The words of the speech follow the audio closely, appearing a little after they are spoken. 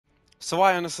So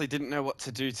I honestly didn't know what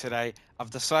to do today.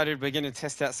 I've decided we're going to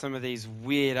test out some of these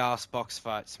weird ass box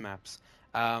fights maps.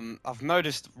 I've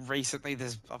noticed recently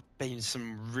there's been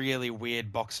some really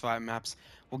weird box fight maps.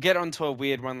 We'll get onto a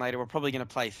weird one later. We're probably going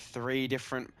to play three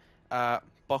different uh,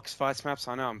 box fights maps.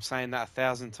 I know I'm saying that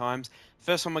 1,000 times.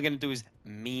 First one we're going to do is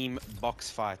meme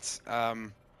box fights.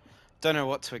 Don't know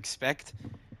what to expect.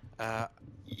 Uh,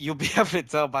 you'll be able to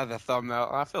tell by the thumbnail.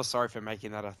 I feel sorry for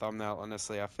making that a thumbnail,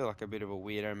 honestly. I feel like a bit of a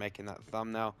weirdo making that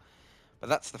thumbnail. But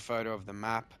that's the photo of the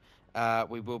map.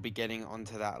 We will be getting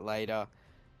onto that later.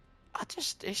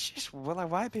 It's just, well, like,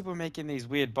 why are people making these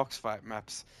weird box fight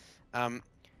maps? Um,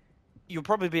 you'll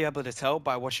probably be able to tell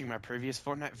by watching my previous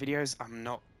Fortnite videos, I'm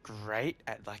not great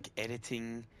at, like,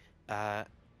 editing, uh,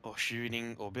 or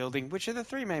shooting, or building, which are the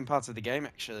three main parts of the game,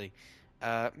 actually.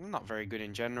 I'm not very good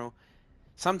in general.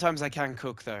 Sometimes I can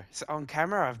cook though. So on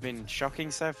camera, I've been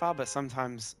shocking so far, but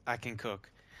sometimes I can cook.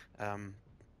 Um,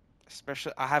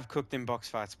 Especially, I have cooked in box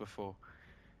fights before,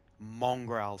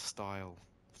 mongrel style,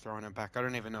 throwing it back. I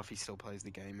don't even know if he still plays the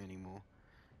game anymore,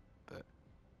 but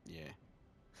yeah,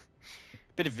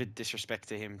 bit of a disrespect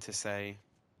to him to say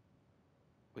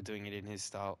we're doing it in his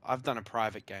style. I've done a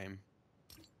private game.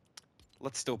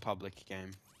 Let's do a public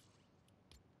game.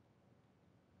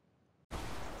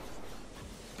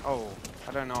 Oh,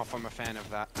 I don't know if I'm a fan of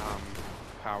that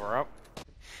power up.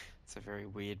 It's a very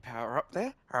weird power up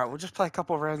there. Alright, we'll just play a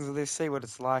couple of rounds of this, see what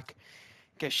it's like.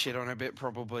 Get shit on a bit,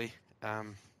 probably.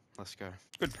 Let's go.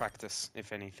 Good practice,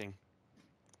 if anything.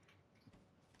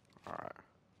 Alright.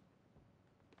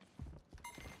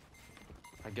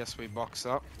 I guess we box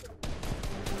up.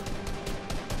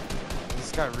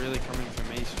 This guy really coming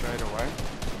for me straight away?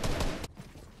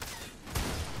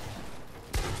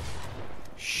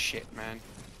 Shit, man.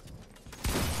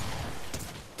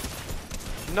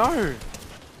 No!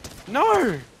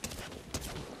 No!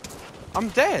 I'm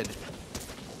dead.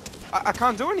 I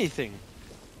can't do anything.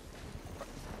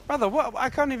 Brother, what? I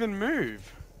can't even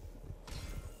move.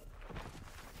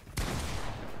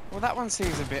 Well, that one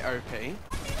seems a bit OP.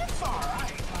 It's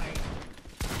alright,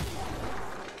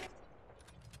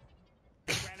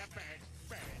 like.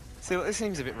 See, well, this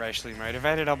seems a bit racially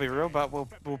motivated, I'll be real, but we'll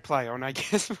play on, I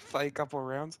guess. We'll play a couple of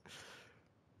rounds.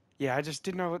 Yeah, I just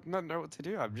didn't not know what to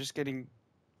do. I'm just getting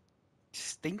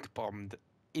stink bombed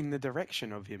in the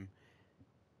direction of him.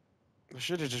 I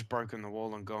should have just broken the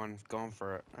wall and gone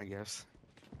for it, I guess.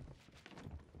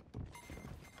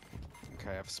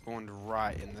 Okay, I've spawned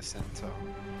right in the center.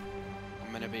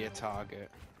 I'm gonna be a target.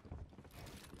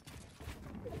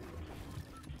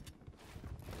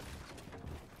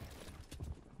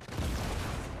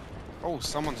 Oh,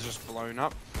 someone's just blown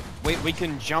up. We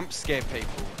can jump scare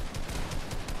people.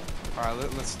 All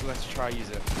right, let's try use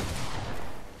it.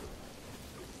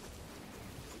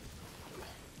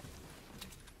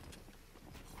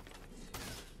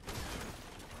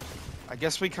 I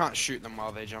guess we can't shoot them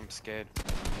while they jump scared.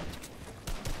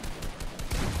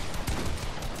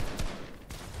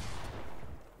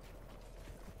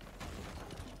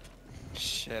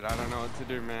 Shit, I don't know what to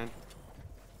do, man.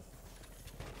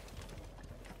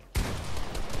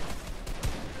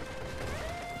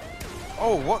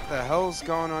 Oh, what the hell's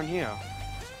going on here?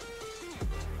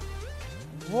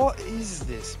 What is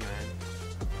this, man?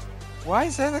 Why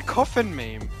is there the coffin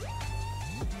meme?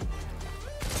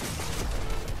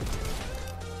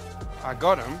 I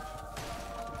got him.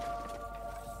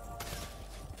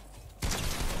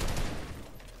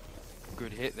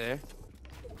 Good hit there.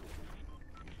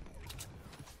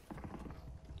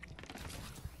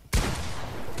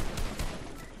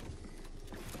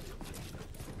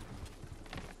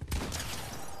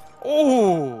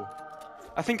 Oh!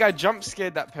 I think I jump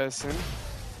scared that person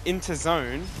into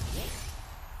zone,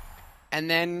 and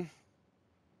then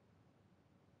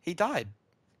he died.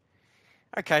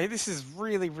 Okay, this is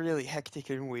really, really hectic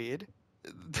and weird.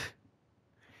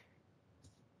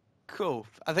 Cool.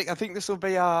 I think this will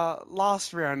be our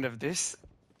last round of this.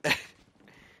 I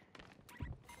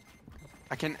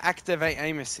can activate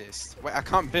aim assist. Wait, I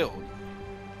can't build.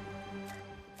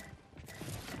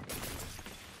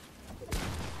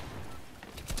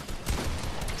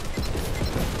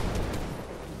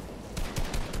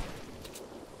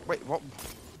 Wait, what?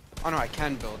 Oh no, I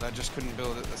can build. I just couldn't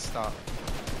build at the start.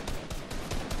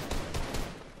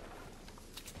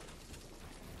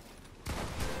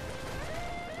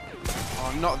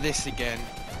 Oh, not this again.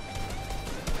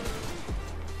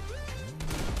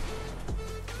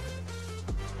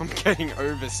 I'm getting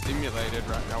overstimulated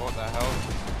right now. What the hell?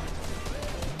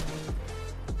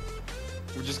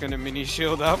 We're just gonna mini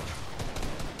shield up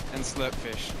and slurp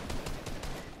fish.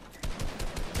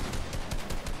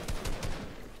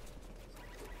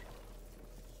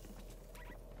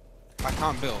 I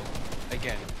can't build.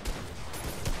 Again.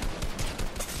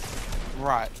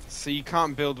 Right, so you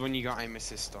can't build when you got aim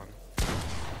assist on.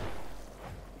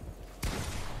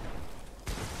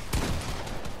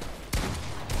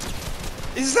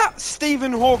 Is that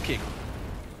Stephen Hawking?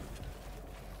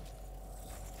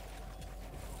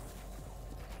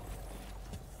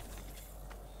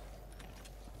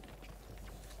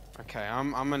 Okay,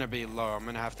 I'm gonna be low. I'm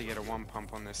gonna have to get a one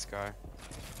pump on this guy.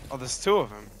 Oh, there's two of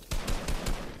them.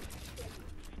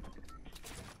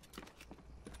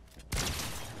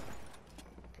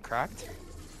 Cracked?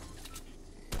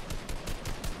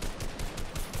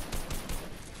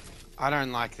 I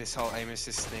don't like this whole aim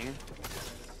assist thing.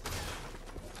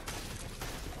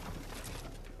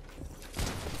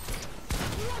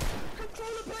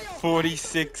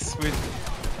 .46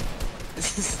 with...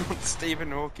 This is not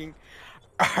Stephen Hawking.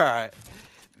 Alright.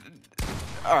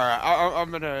 Alright,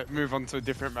 I'm gonna move on to a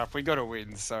different map. We gotta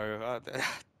win, so...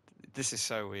 this is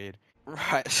so weird.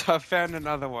 Right, so I found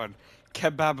another one.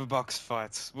 Kebab box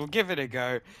fights. We'll give it a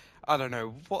go. I don't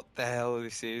know what the hell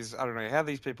this is. I don't know how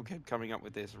these people keep coming up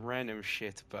with this random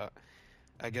shit, but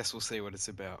I guess we'll see what it's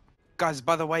about. Guys,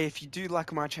 by the way, if you do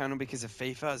like my channel because of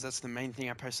FIFA, as that's the main thing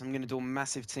I post, I'm going to do a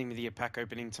massive Team of the Year pack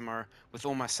opening tomorrow with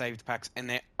all my saved packs,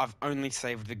 and I've only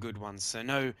saved the good ones, so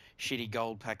no shitty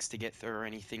gold packs to get through or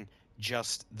anything,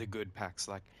 just the good packs.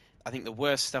 Like, I think the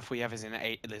worst stuff we have is in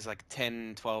 8, there's like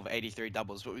 10, 12, 83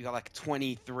 doubles, but we got like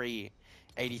 23,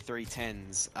 83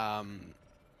 10s,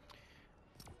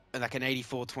 like an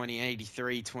 84-20,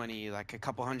 83-20, like a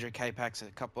couple 100k packs, a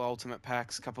couple ultimate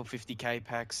packs, a couple 50k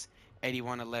packs,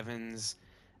 81 11s.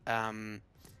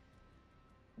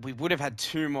 We would have had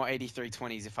 2 more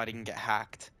 83-20s if I didn't get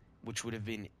hacked, which would have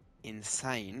been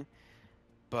insane.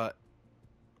 But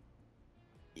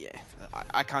yeah,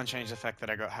 I can't change the fact that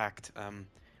I got hacked.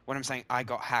 When I'm saying I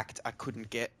got hacked, I couldn't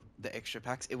get the extra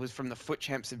packs. It was from the Foot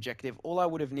Champs objective. All I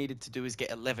would have needed to do is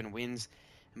get 11 wins.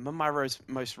 And by my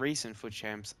most recent Foot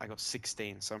Champs, I got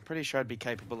 16. So I'm pretty sure I'd be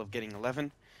capable of getting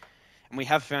 11. And we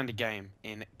have found a game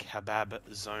in Kebab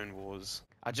Zone Wars.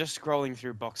 I just scrolling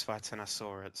through box fights and I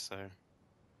saw it, so...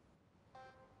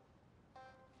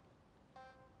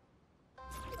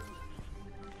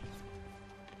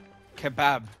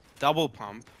 Kebab double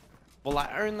pump. Well,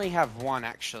 I only have one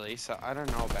actually, so I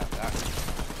don't know about that.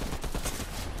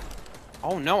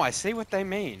 Oh no, I see what they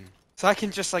mean. So I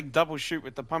can just like double shoot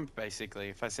with the pump basically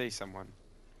if I see someone.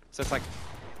 So it's like...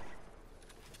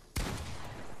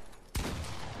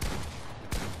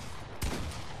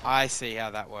 I see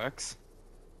how that works.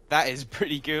 That is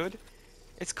pretty good.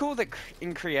 It's cool that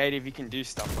in creative you can do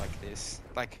stuff like this.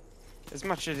 Like, as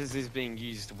much as it is being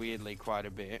used weirdly quite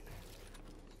a bit.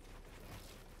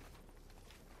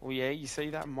 Oh yeah, you see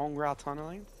that mongrel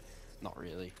tunneling? Not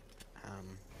really.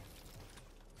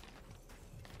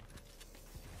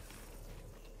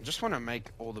 I just want to make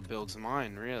all the builds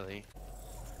mine, really.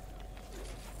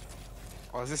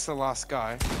 Oh, is this the last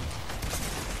guy?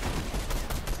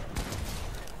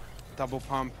 Double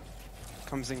pump.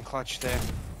 Comes in clutch there.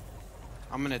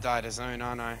 I'm gonna die to zone,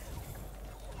 aren't I?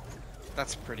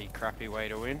 That's a pretty crappy way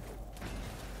to win.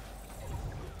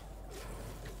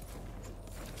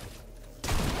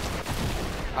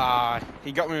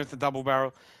 He got me with the double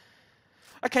barrel.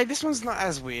 Okay, this one's not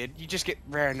as weird. You just get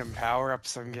random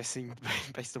power-ups, I'm guessing,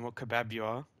 based on what kebab you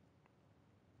are.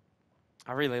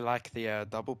 I really like the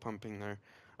double pumping, though.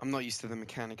 I'm not used to the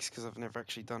mechanics because I've never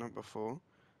actually done it before.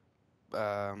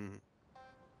 Oh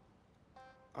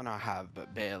no, I have,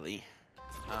 but barely.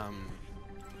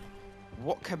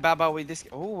 What kebab are we this...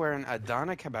 Oh, we're an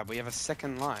Adana kebab. We have a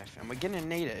second life, and we're gonna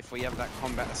need it if we have that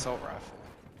combat assault rifle.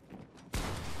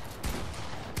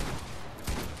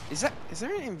 Is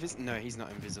there an No, he's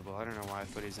not invisible. I don't know why I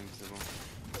thought he was invisible.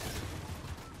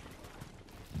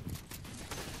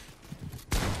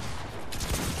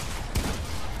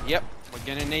 Yep, we're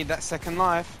gonna need that second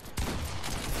life.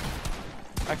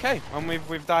 Okay, well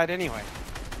we've died anyway.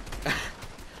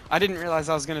 I didn't realize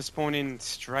I was gonna spawn in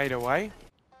straight away.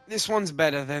 This one's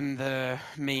better than the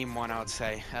meme one, I would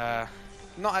say.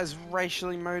 Not as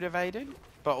racially motivated,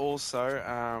 but also,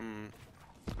 I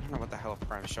don't know what the hell a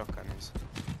prime shotgun is.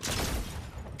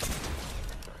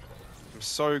 I'm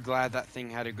so glad that thing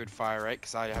had a good fire rate,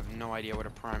 because I have no idea what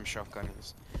a prime shotgun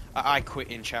is. I quit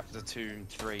in chapter 2 and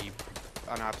 3.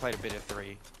 Oh no, I played a bit of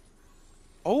 3.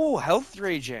 Oh, health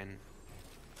regen!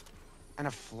 And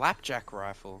a flapjack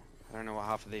rifle. I don't know what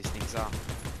half of these things are.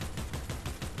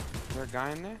 Is there a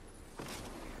guy in there?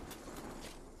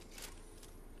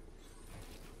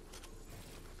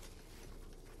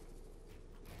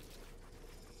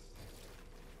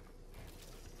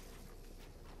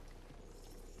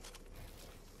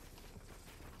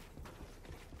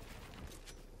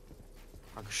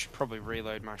 I should probably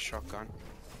reload my shotgun.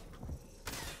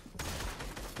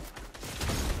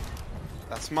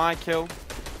 That's my kill.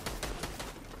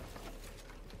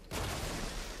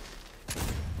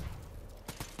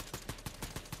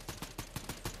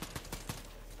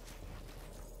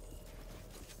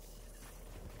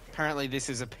 Apparently this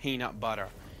is a peanut butter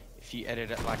if you edit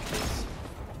it like this.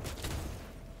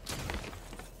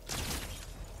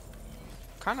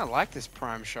 Kinda like this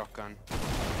prime shotgun.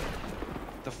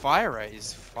 The fire rate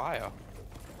is fire.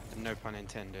 No pun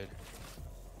intended.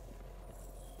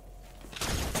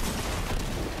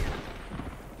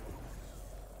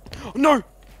 No!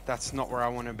 That's not where I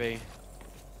want to be.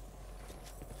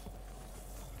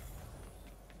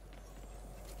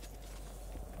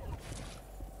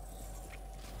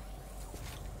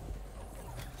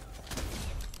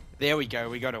 There we go,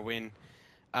 we got a win.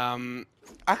 I kind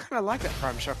of like that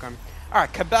prime shotgun.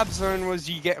 Alright, Kebab Zone was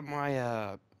you get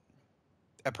my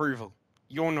approval.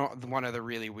 You're not one of the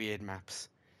really weird maps.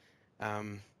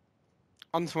 On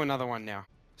to another one now.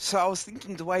 So I was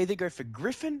thinking, do I either go for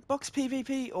Griffin box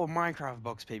PvP or Minecraft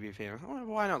box PvP? I thought, well,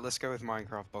 why not? Let's go with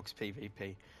Minecraft box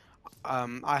PvP.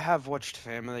 I have watched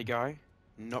Family Guy,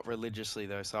 not religiously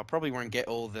though, so I probably won't get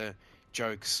all the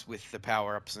jokes with the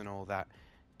power-ups and all that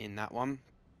in that one.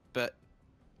 But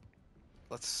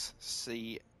let's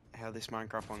see how this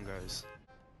Minecraft one goes.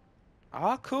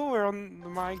 Ah, cool, we're on the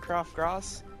Minecraft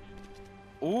grass.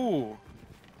 Ooh,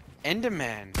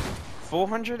 Enderman.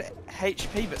 400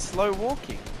 HP, but slow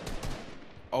walking.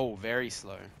 Oh, very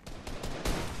slow.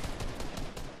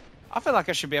 I feel like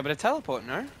I should be able to teleport,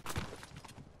 no?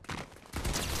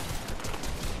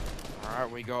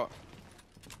 Alright, we got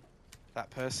that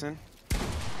person.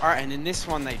 Alright, and in this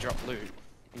one they drop loot.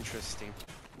 Interesting.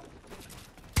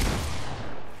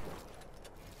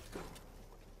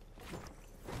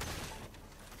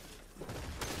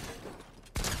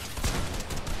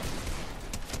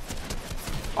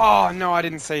 Oh, no, I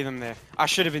didn't see them there. I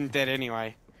should have been dead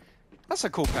anyway. That's a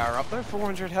cool power-up, though.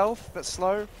 400 health, but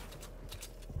slow.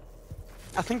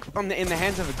 I think in the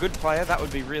hands of a good player, that would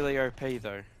be really OP,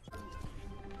 though.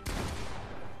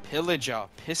 Pillager.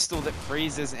 Pistol that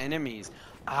freezes enemies.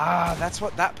 Ah, that's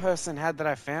what that person had that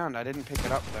I found. I didn't pick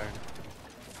it up, though.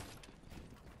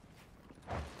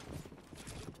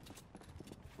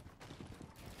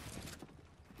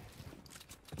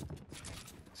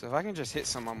 So if I can just hit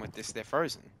someone with this, they're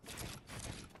frozen.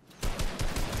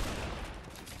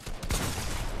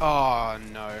 Oh,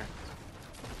 no.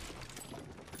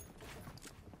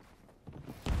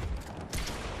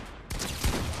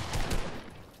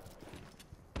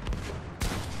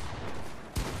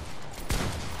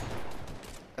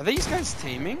 Are these guys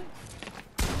teaming?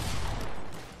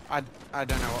 I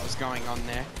don't know what was going on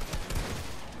there.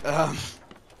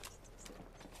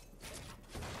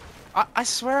 I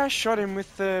swear I shot him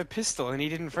with the pistol and he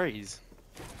didn't freeze.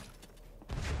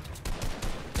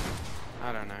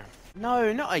 I don't know.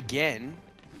 No, not again.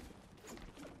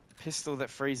 Pistol that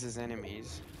freezes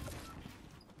enemies.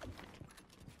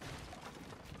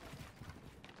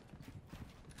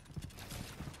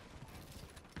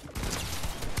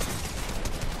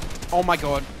 Oh my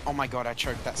god, I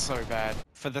choked that so bad.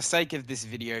 For the sake of this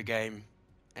video game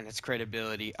and its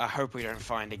credibility, I hope we don't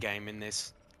find a game in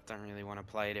this. Don't really want to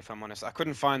play it if I'm honest. I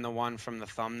couldn't find the one from the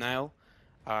thumbnail.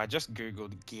 I just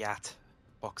googled Gyat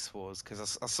Box Wars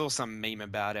because I saw some meme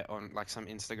about it on like some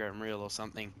Instagram reel or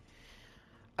something.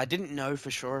 I didn't know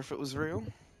for sure if it was real.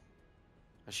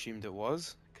 Assumed it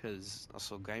was because I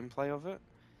saw gameplay of it.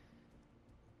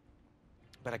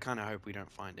 But I kind of hope we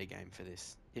don't find a game for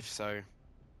this. If so,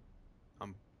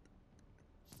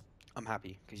 I'm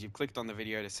happy because you've clicked on the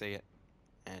video to see it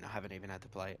and I haven't even had to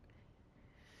play it.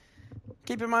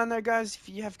 Keep in mind though guys, if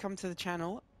you have come to the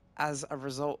channel as a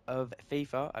result of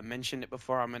FIFA, I mentioned it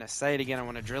before, I'm going to say it again, I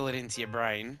want to drill it into your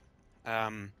brain.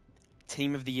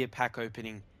 Team of the Year pack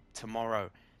opening tomorrow.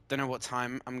 Don't know what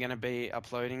time I'm going to be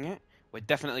uploading it. We're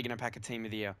definitely going to pack a Team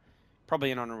of the Year.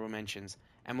 Probably in honorable mentions.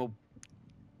 And we'll,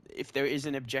 if there is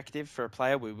an objective for a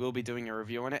player, we will be doing a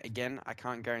review on it. Again, I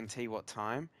can't guarantee what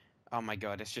time. Oh my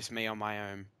god, it's just me on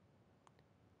my own.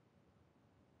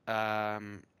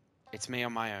 It's me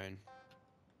on my own.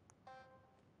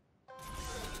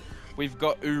 We've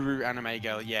got Uru Anime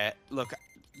Girl, yeah. Look,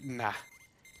 nah.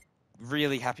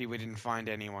 Really happy we didn't find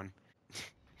anyone.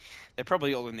 They're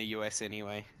probably all in the US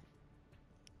anyway.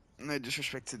 No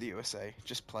disrespect to the USA,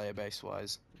 just player base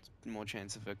wise. It's more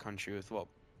chance of a country with what?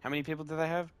 How many people do they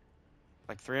have?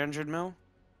 Like 300 mil?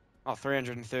 Oh,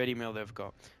 330 mil they've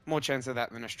got. More chance of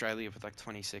that than Australia with like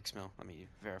 26 mil. Let me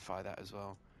verify that as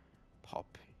well.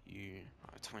 Pop you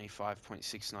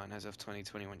 25.69 as of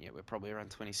 2021. Yeah, we're probably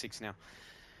around 26 now.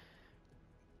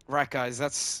 Right, guys,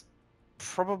 that's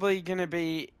probably gonna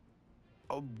be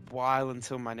a while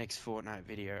until my next Fortnite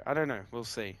video. I don't know, we'll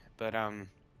see. But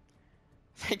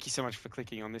thank you so much for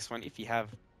clicking on this one. If you have,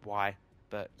 why?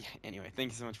 But yeah, anyway,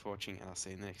 thank you so much for watching, and I'll see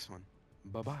you in the next one.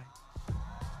 Bye bye.